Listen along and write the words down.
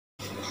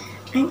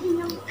I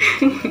know.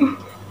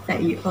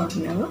 That you all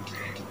know,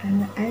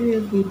 I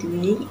will be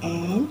doing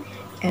an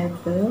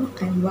album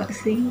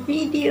unboxing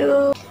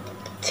video.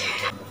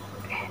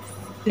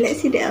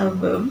 Let's see the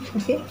album,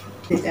 okay?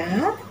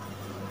 Ta-da!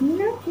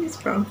 No, it's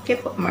from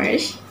K-pop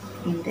merch.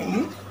 And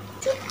then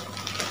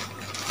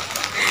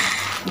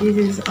this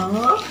is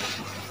all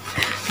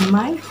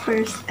my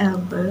first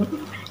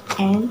album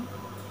and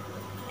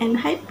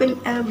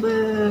Enhypen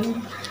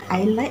album.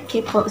 I like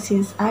K-pop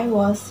since I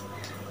was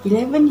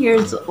 11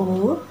 years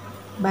old,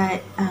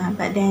 but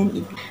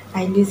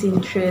I lose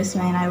interest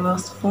when I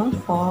was form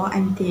 4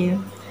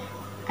 until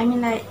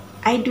like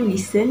I do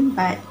listen,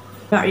 but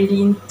not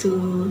really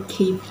into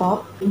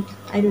K-pop.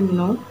 I don't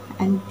know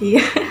until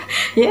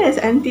yes,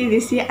 until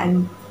this year,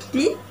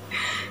 until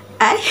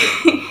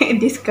I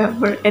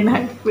discovered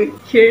Enhypen.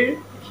 Here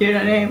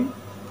I am.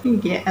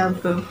 The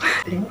album.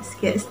 Let's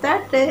get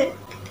started.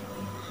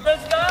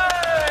 Let's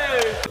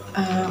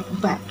go!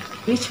 But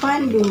which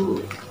one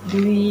do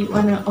we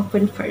wanna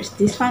open first?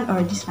 This one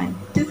or this one?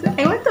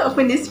 I want to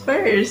open this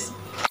first.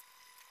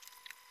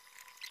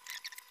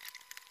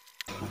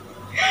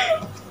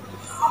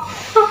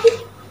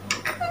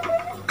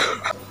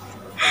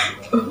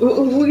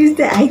 Who is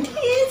that? I think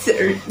it's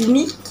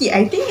Nikki.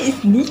 I think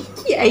it's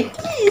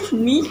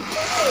Nikki.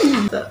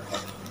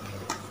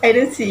 I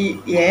don't see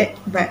it yet,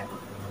 but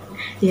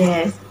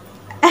yes.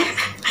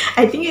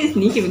 I think it's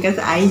Nikki because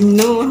I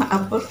know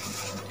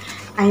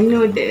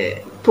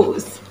the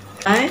pose.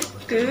 1,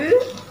 2,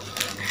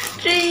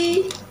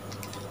 3.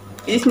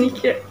 It's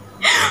Nikki.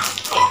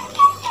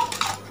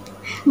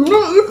 No,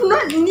 it's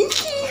not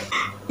Nikki.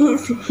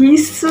 It's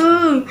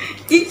Hisung.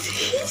 It's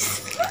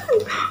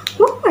Hisung.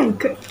 Oh my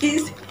god,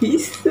 it's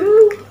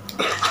Hisung.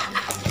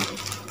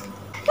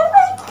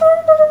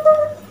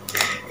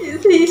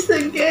 It's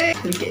Hisung, guys.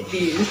 Look at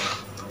this.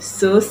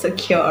 So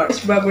secure. It's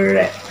bubble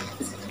wrap.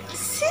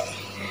 See?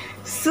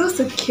 So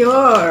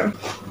secure.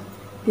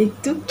 They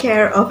took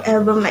care of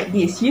album like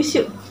this. You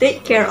should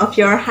take care of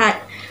your heart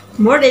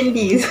more than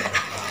this.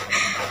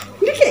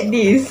 Look at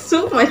this.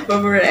 So much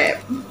bubble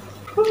wrap.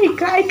 Oh my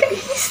god, I got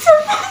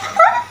Hisung.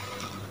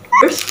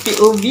 First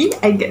POV,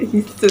 I got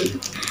Hisung.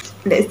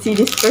 Let's see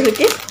this first,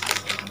 okay?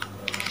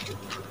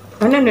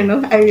 Oh no,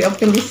 I will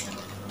open this.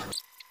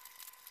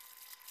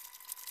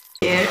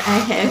 Here I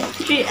have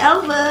 3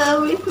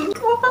 albums with me.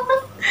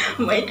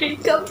 My dream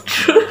come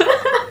true.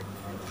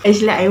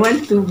 Actually, I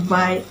want to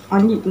buy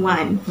only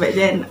one, but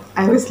then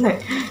I was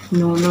like,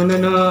 no.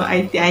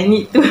 I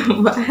need to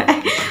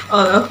buy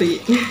all of it.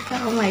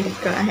 Oh my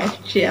god, I have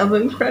 3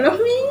 albums in front of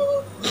me.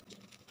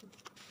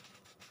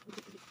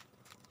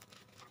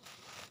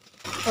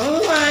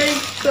 Oh my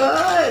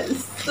god,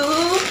 so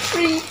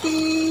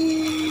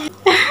pretty.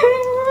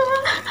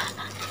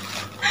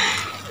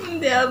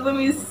 The album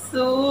is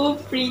so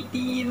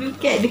pretty.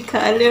 Look at the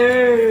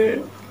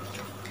color.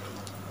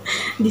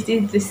 This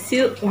is the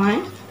sealed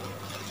one.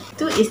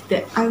 2 is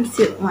the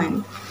unsealed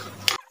one.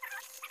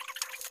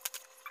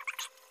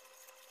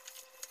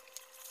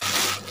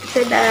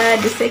 Ta-da!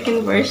 The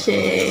second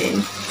version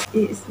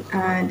is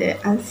the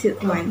unsealed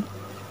one.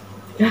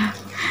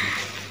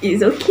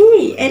 It's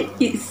okay and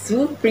it's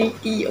so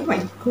pretty. Oh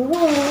my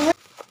god!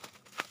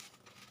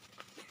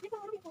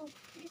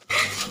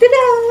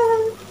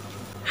 Ta-da!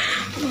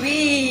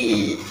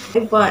 Wait! I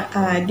bought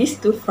these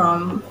two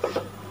from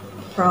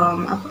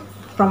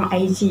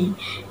IG.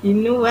 You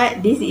know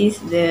what? This is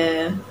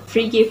the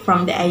free gift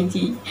from the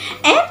IG,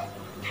 and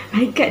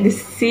I got the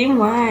same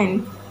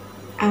one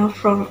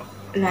from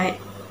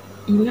like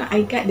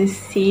I got the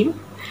same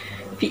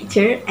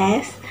picture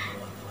as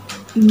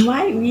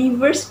my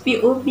reverse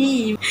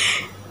POV.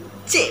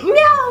 Cik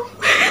Meow.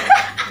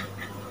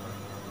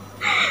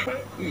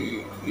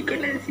 You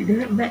cannot see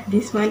that, but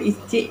this one is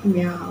Cik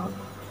Meow.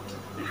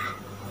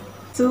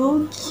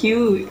 So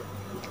cute.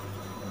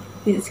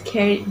 Let's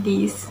carry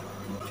this.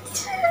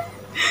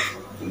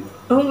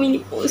 Oh,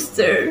 mini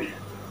poster.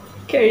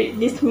 Carry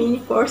this mini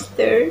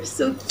poster.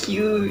 So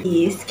cute.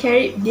 Yes,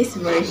 carry this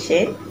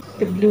version,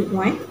 the blue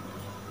one.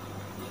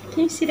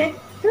 Can you see that?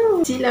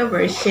 Oh, Zilla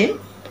version.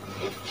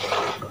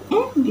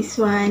 And this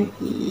one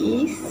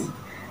is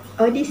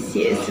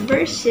Odysseus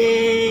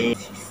version.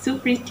 So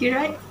pretty,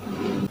 right?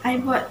 I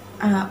bought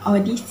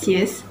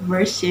Odysseus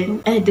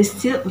version, the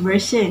silk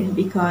version,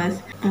 because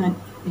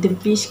the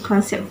beach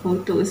concept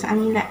photos. I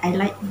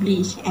like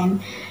beach, and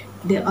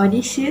the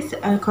Odysseus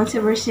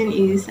concept version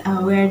is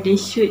where they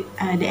shoot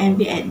the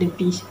MV at the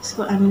beach.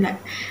 So I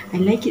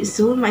like it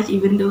so much,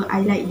 even though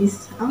I like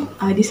this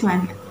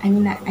one.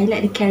 I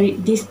like to carry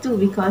these two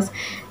because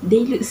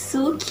they look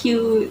so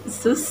cute,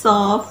 so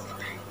soft,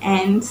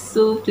 and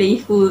so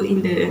playful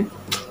in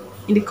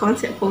the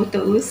concept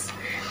photos.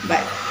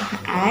 But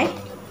I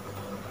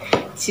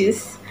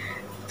choose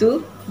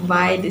to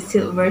buy the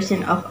silk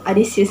version of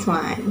Odysseus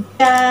one.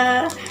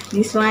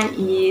 This one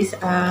is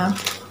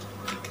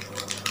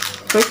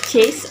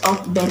purchase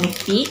of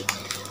benefit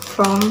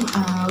from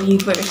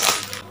Weavers.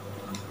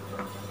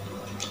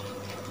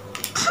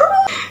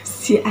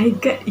 See, I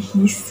got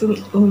Hisung.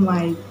 Oh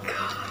my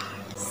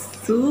god,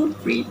 so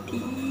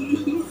pretty.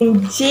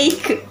 And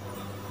Jake.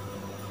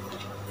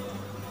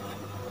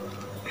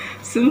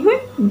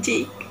 Someone?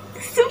 Jake.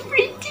 So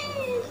pretty.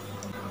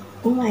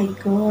 Oh my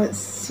god,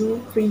 so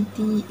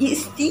pretty.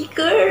 It's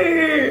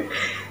sticker.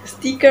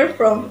 Sticker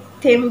from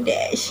Tem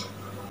Dash.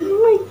 Oh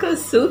my god,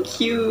 so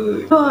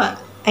cute. Oh,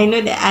 I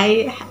know that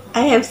I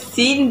have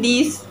seen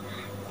these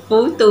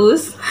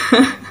photos,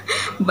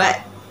 but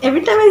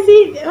every time I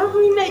see it, I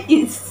mean like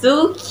it's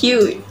so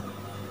cute.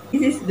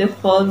 This is the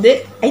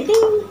folded. I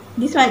think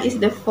this one is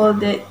the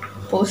folded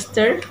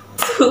poster.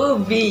 So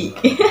big.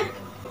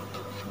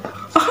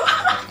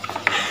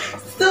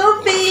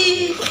 So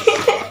big.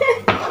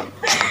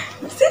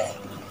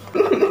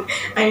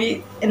 I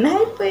mean,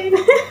 Enhypen.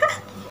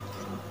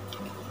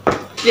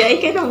 Yeah, I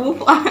cannot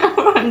move on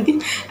from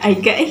this. I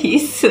got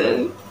his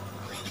song.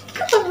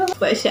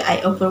 What should I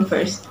open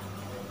first?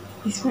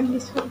 This one,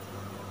 this one.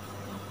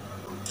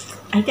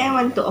 I think I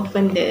want to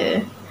open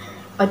the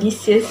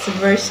Odysseus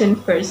version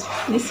first.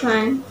 This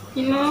one,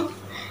 you know,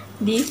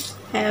 this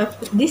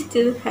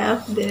still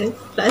have the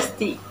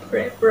plastic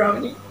wrap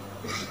around it.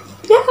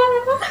 Yeah.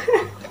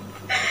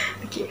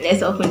 Okay,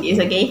 let's open this.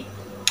 Okay,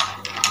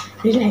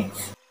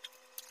 relax.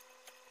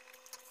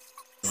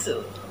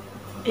 So,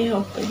 I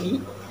open it.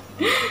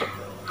 Oh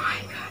my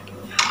god.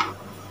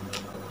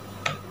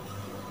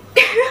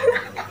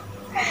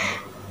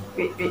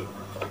 Wait, wait.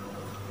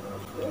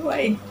 Oh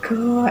my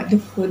god, the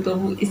photo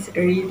book is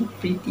really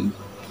pretty.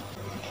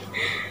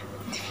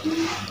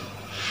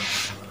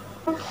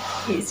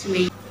 It's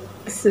way.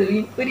 So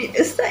we put it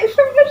aside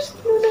first.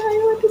 No, no, I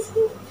want to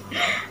see.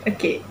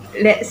 Okay,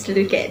 let's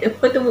look at the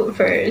photo book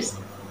first.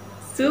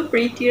 So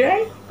pretty,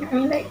 right?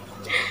 I'm like,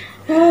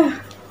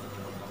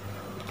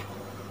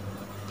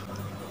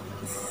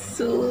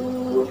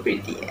 so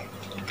pretty.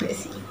 Let's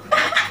see.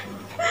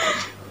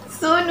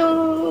 So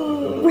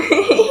no.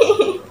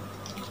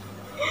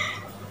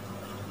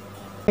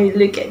 I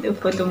look at the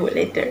photo book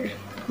later,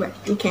 but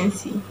you can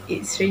see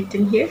it's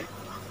written here.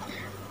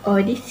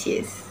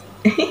 Odysseus.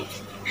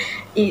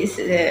 It's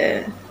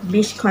the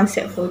beach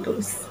concept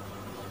photos.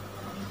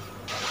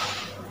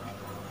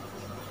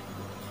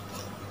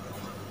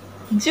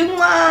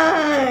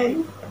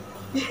 Jungwon!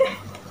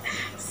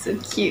 So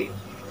cute.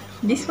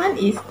 This one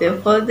is the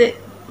folded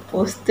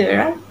poster,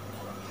 right?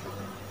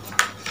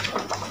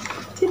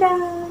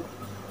 Ta-da!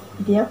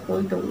 Their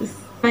photos.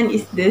 One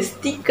is the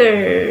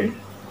sticker.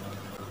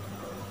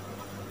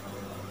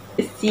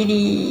 The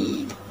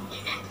CD.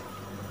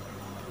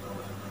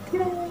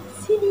 Ta-da!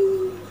 CD.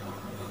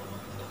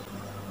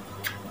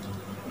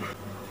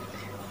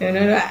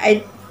 No,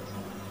 I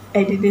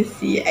didn't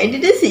see. I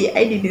didn't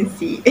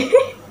see.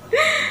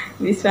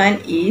 This one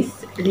is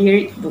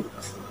lyric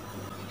books.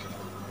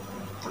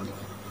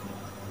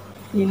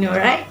 You know,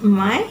 right?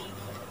 My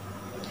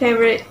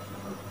favorite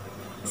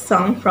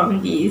song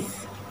from this.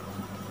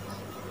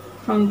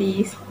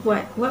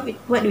 What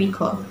do we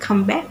call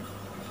comeback?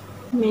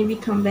 Maybe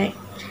comeback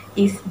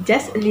is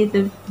just a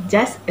little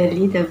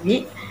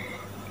bit.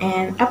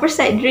 And Upper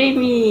Side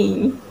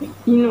Dreaming.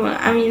 You know,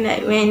 I mean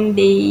like when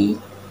they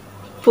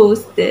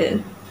post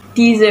the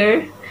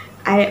teaser,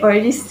 I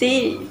already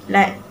say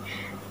like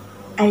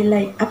I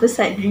like Upper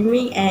Side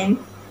Dreaming and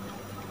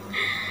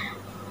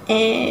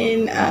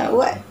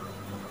what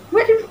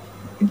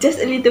just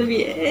a little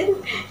bit.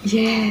 And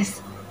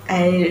yes,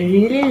 I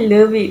really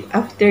love it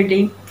after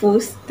they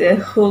post the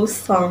whole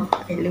song.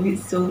 I love it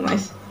so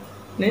much.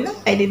 No,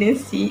 I didn't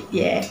see it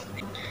yet.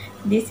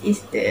 This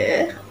is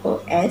the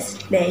OS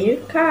player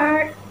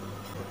card.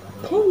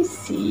 Can you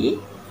see?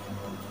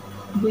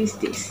 Who is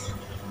this?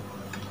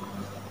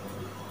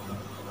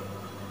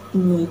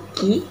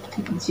 Nikki,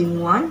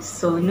 Jungwon,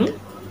 Sonu,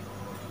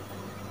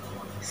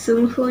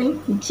 Sunghoon,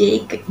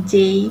 Jake,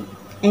 Jay,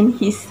 and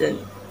his son.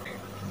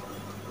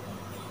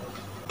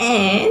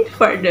 And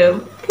for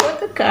the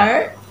photo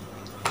card,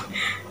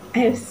 I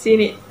have seen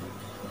it.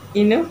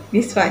 You know,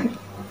 this one.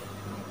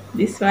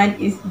 This one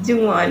is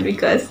Jungwon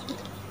because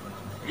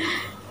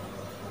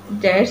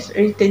there's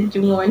written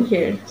Jungwon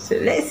here. So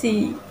let's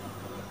see.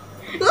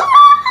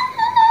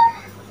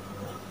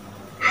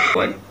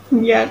 What?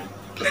 Yeah.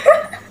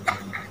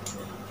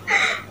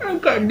 I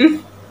got this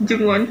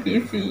Jungwon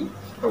PC.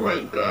 Oh my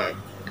god.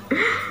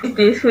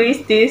 Who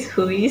is this?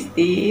 Who is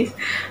this?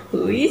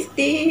 Who is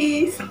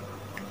this?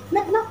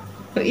 No.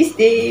 Who is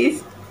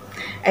this?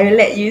 I will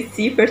let you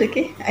see first,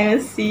 okay? I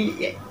will see.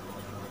 Yeah.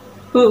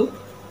 Who?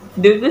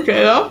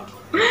 누구세요?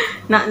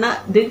 Not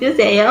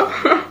누구세요?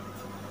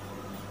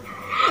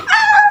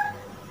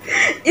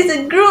 It's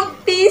a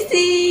group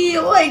PC.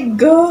 Oh my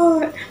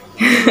god.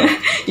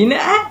 you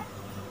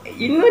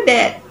know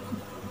that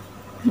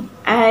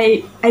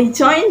I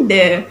joined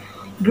the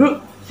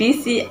group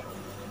PC.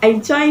 I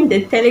joined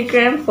the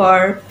Telegram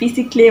for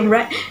PC claim,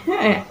 right?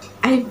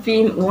 I've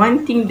been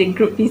wanting the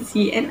group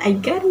PC and I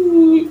got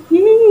it.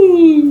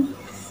 Yay!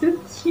 So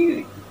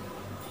cute.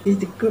 This is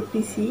the group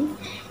PC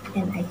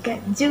and I got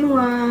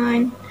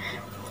Jungwon.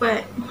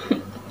 But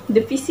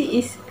the PC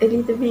is a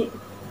little bit,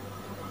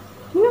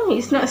 no,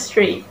 it's not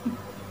straight.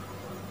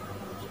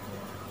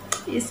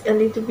 It's a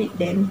little bit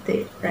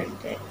dented right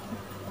there,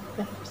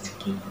 but it's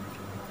okay.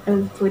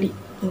 I'll put it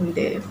in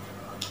the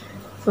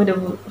photo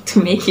book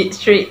to make it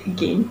straight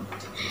again.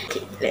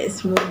 Okay,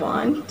 let's move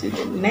on to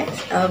the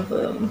next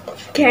album.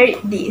 Carry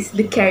this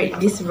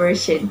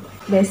version.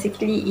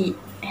 Basically, it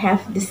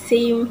have the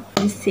same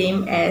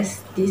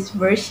as this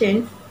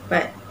version,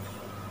 but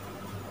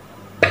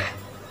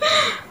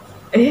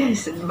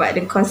yes, but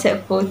the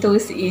concept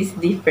photos is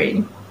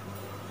different.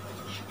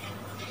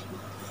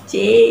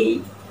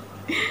 Yay!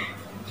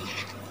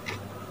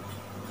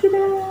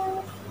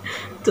 Ta-da!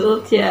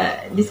 Told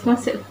ya, this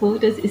concept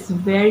photos is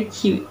very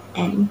cute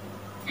and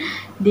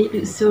they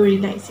look so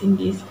relaxed in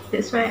this.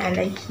 That's why I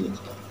like it.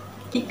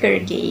 Sticker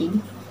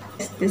game.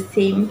 It's the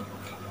same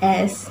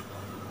as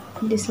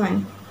this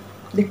one.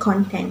 The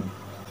content.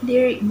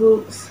 Lyric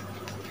books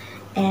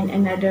and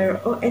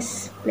another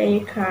OS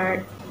player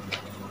card.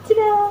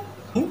 Ta-da!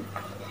 And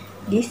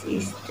this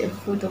is the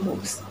photo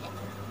books.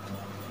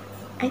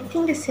 I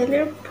think the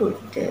seller put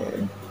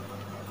the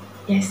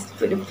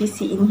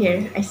PC in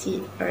here. I see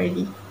it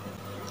already.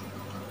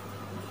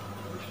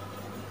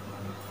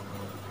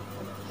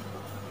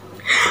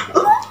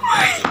 Oh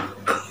my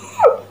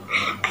god!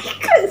 I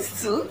got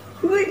so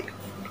good.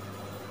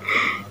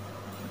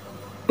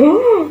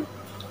 Oh,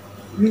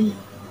 wait.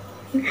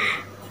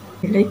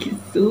 I like it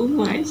so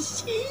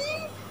much.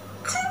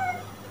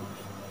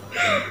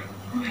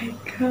 Oh my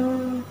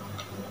god.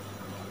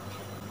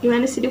 You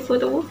wanna see the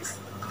photo books?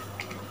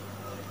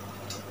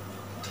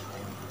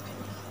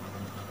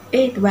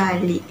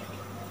 Terbalik.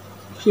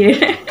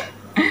 Here.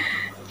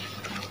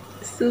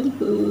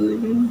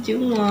 Suhun,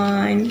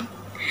 Jungwon,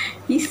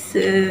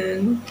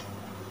 Hisung,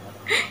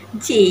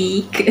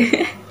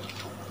 Jake.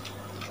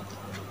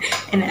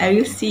 And I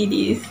will see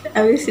this.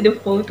 I will see the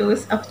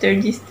photos after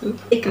this too.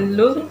 Take a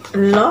long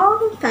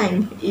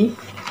time if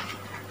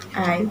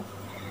I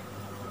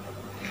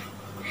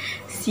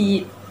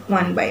see it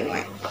one by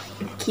one.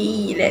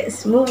 Okay,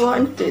 let's move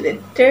on to the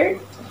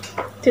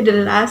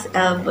last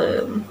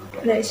album.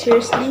 Like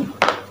seriously,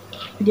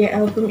 their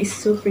album is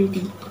so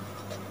pretty.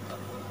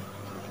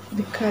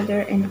 The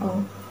color and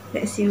all.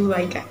 Let's see who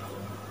I got.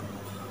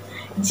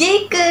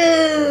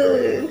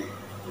 Jacob!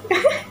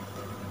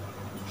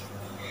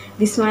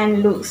 This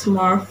one looks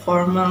more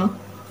formal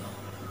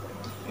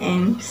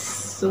and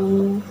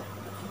so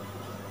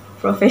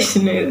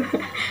professional,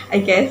 I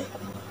guess.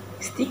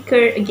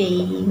 Sticker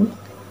again.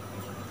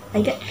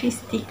 I got 3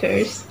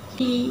 stickers,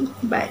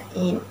 but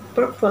in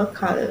purple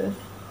color.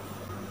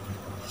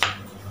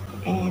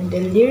 And the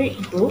lyric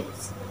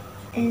books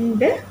and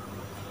the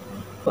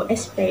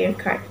OS player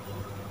card.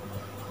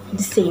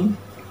 The same.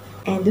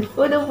 And the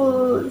photo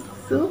books,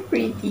 so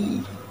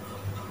pretty.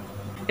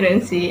 I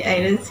don't see.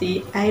 I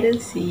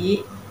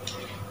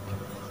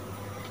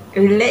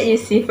will let you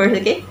see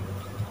first, okay?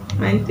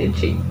 1, 2,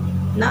 3.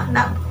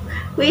 Knock.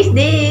 Who is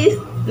this?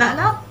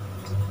 Knock.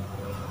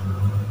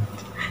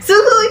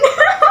 Suhun!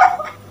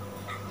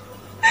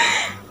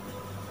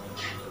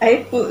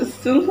 I put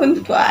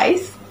Suhun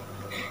twice,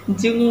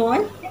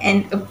 Jungwon,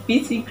 and a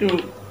PC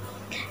group,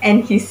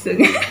 and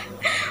Hisung.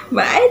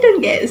 But I don't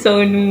get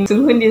Sonu.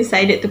 Suhun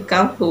decided to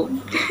come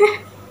home.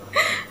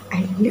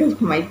 I love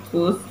my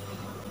post.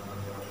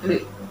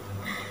 Look,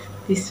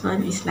 this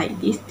one is like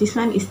this. This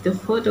one is the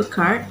photo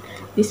card.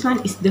 This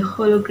one is the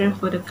hologram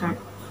photo card.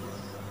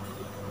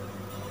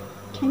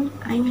 Can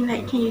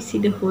you see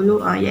the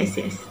holo? Ah, yes,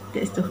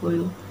 that's the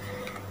holo.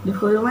 The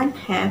holo one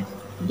have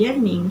their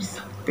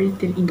names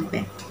written in the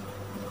back.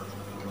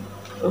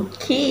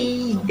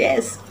 Okay,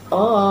 that's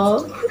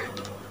all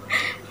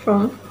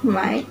from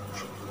my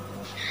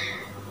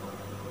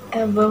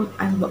album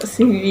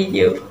unboxing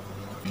video.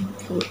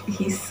 Put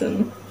his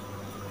song.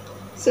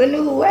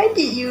 Sonu, why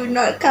did you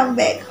not come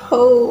back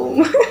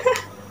home?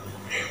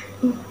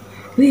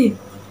 Wait,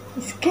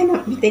 this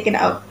cannot be taken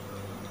out.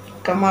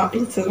 Come out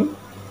soon.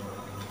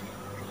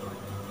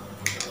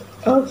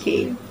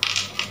 Okay.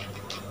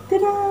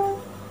 Ta-da!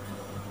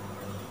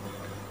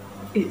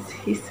 It's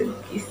his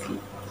PC.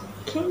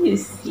 Can you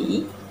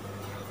see?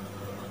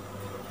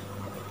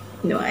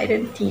 No, I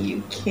don't think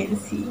you can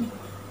see.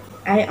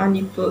 I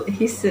only put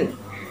his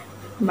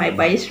my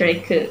bias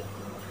record.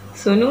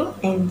 Sonu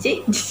and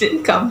Jake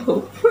didn't come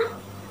home.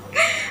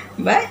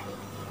 But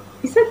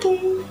it's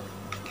okay.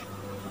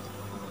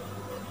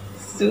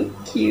 So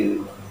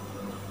cute.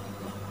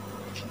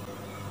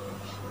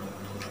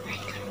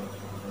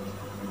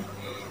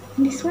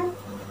 This one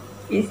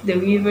is the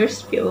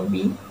reverse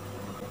POV.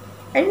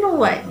 I don't know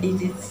what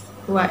this is.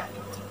 What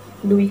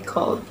do we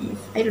call this?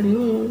 I don't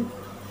know.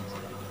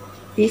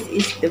 This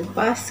is the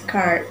bus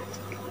card.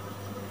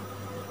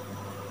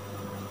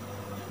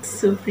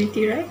 So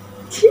pretty, right?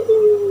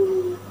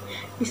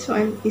 This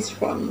one is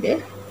from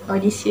the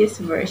Odysseus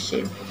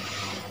version,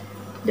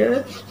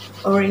 the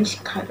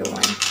orange color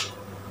one.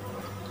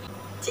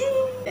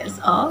 That's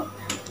all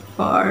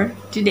for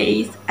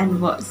today's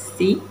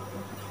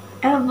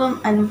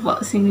album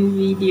unboxing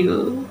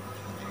video.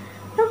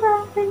 Bye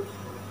bye.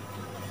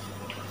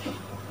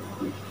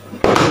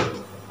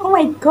 Oh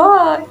my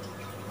god,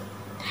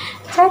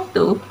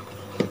 tattoo.